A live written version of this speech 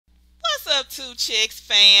Two Chicks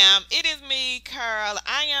fam? It is me, Carl.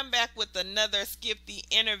 I am back with another Skip the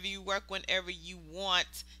Interview, work whenever you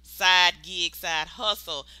want, side gig, side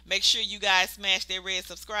hustle. Make sure you guys smash that red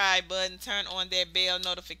subscribe button, turn on that bell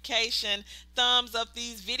notification, thumbs up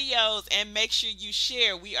these videos, and make sure you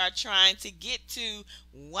share. We are trying to get to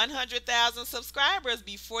 100,000 subscribers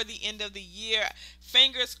before the end of the year.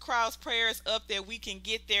 Fingers crossed, prayers up that we can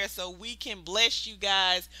get there so we can bless you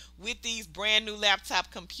guys with these brand new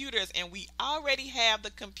laptop computers, and we already have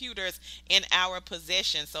the computers in our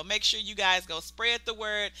possession. So make sure you guys go spread the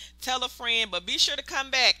word, tell a friend, but be sure to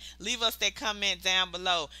come back, leave us that comment down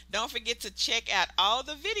below. Don't forget to check out all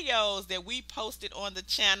the videos that we posted on the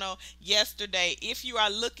channel yesterday. If you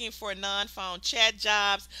are looking for non-phone chat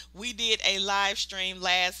jobs, we did a live stream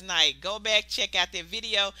last night. Go back, check out that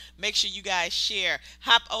video, make sure you guys share.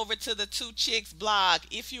 Hop over to the Two Chicks blog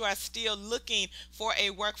if you are still looking for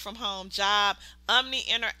a work from home job. Omni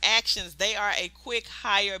Interactions, they are a quick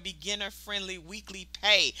hire, beginner friendly weekly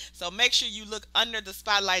pay. So make sure you look under the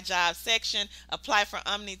Spotlight Job section. Apply for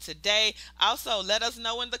Omni today. Also, let us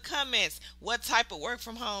know in the comments what type of work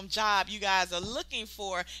from home job you guys are looking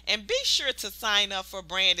for, and be sure to sign up for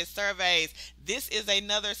branded surveys. This is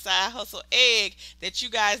another side hustle egg that you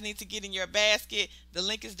guys need to get in your basket. The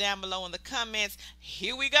link is down below in the comments.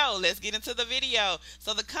 Here we go. Let's get into the video.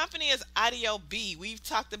 So the company is Audio B. We've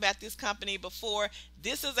talked about this company before.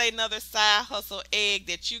 This is another side hustle egg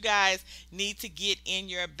that you guys need to get in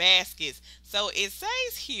your baskets. So it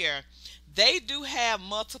says here, they do have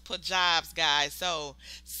multiple jobs, guys. So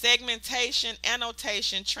segmentation,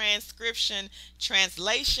 annotation, transcription,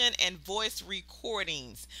 translation, and voice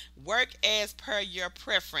recordings. Work as per your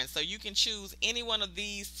preference. So you can choose any one of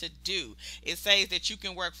these to do. It says that you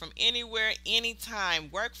can work from anywhere, anytime.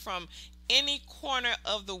 Work from any corner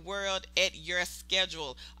of the world at your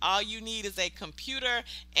schedule. All you need is a computer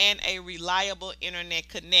and a reliable internet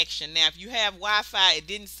connection. Now, if you have Wi-Fi, it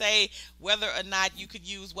didn't say whether or not you could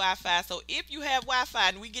use Wi-Fi. So if you have Wi-Fi,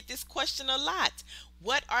 and we get this question a lot,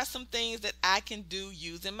 what are some things that I can do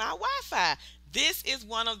using my Wi-Fi? This is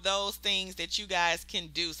one of those things that you guys can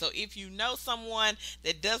do. So if you know someone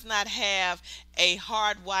that does not have a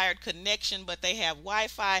hardwired connection but they have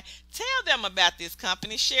Wi-Fi, tell them about this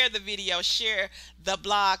company. Share the video, share the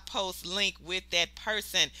blog post link with that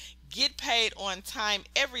person. Get paid on time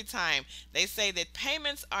every time. They say that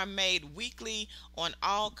payments are made weekly on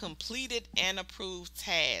all completed and approved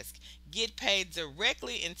tasks. Get paid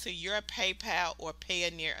directly into your PayPal or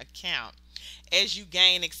Payoneer account. As you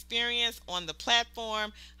gain experience on the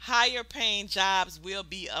platform, higher paying jobs will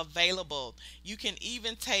be available. You can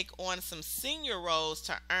even take on some senior roles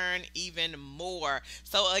to earn even more.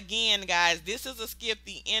 So again, guys, this is a Skip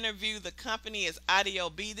the Interview. The company is Audio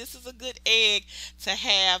B. This is a good egg to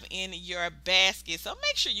have in your basket. So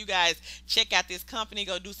make sure you guys check out this company.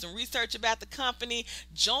 Go do some research about the company.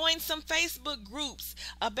 Join some Facebook groups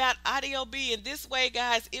about Audio B. And this way,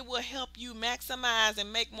 guys, it will help you maximize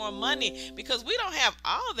and make more money, because we don't have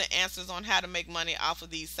all the answers on how to make money off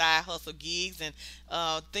of these side hustle gigs and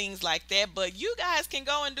things like that. But you guys can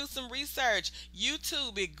go and do some research.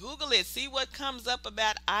 YouTube it, Google it, see what comes up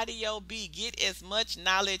about Audio B. Get as much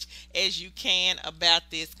knowledge as you can about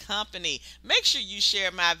this company. Make sure you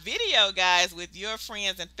share my video, guys, with your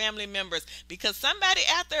friends and family members, because somebody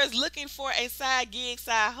out there is looking for a side gig,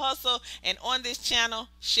 side hustle, and on this channel,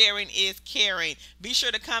 sharing is caring. Be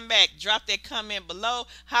sure to come back, drop that comment below,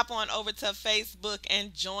 hop on over to Facebook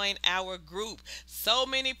and join our group. So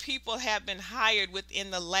many people have been hired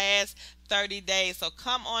within the last 30 days. So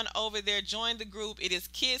come on over there, join the group. It is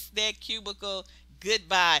Kiss That Cubicle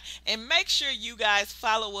Goodbye. And make sure you guys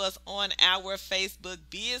follow us on our Facebook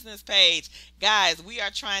business page. Guys, we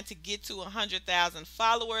are trying to get to 100,000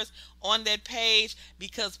 followers on that page,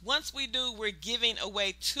 because once we do, we're giving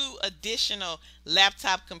away 2 additional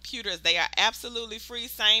laptop computers. They are absolutely free.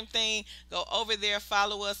 Same thing. Go over there,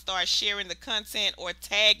 follow us, start sharing the content or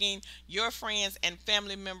tagging your friends and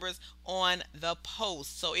family members on the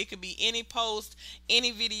post. So it could be any post, any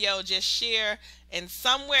video, just share, and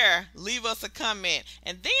somewhere leave us a comment.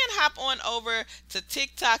 And then hop on over to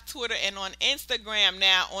TikTok, Twitter, and on Instagram.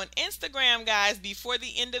 Now on Instagram, guys, before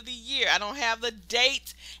the end of the year, I don't have the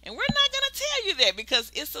date, and we're not going to tell you that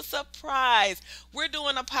because it's a surprise. We're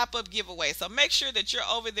doing a pop-up giveaway. So make sure that you're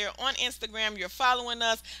over there on Instagram, you're following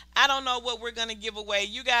us. I don't know what we're going to give away.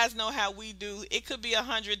 You guys know how we do. It could be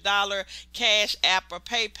 $100 Cash App or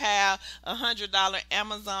PayPal, $100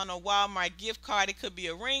 Amazon or Walmart gift card. It could be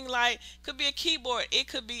a ring light, could be a keyboard, it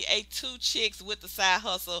could be a Two Chicks with the Side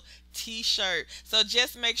Hustle t-shirt. So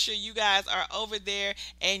just make sure you guys are over there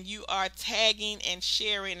and you are tagging and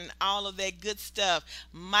sharing and all of that good stuff.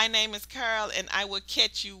 My name is Carl, and I will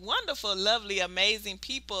catch you wonderful, lovely, amazing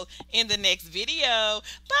people in the next video.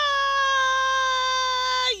 Bye.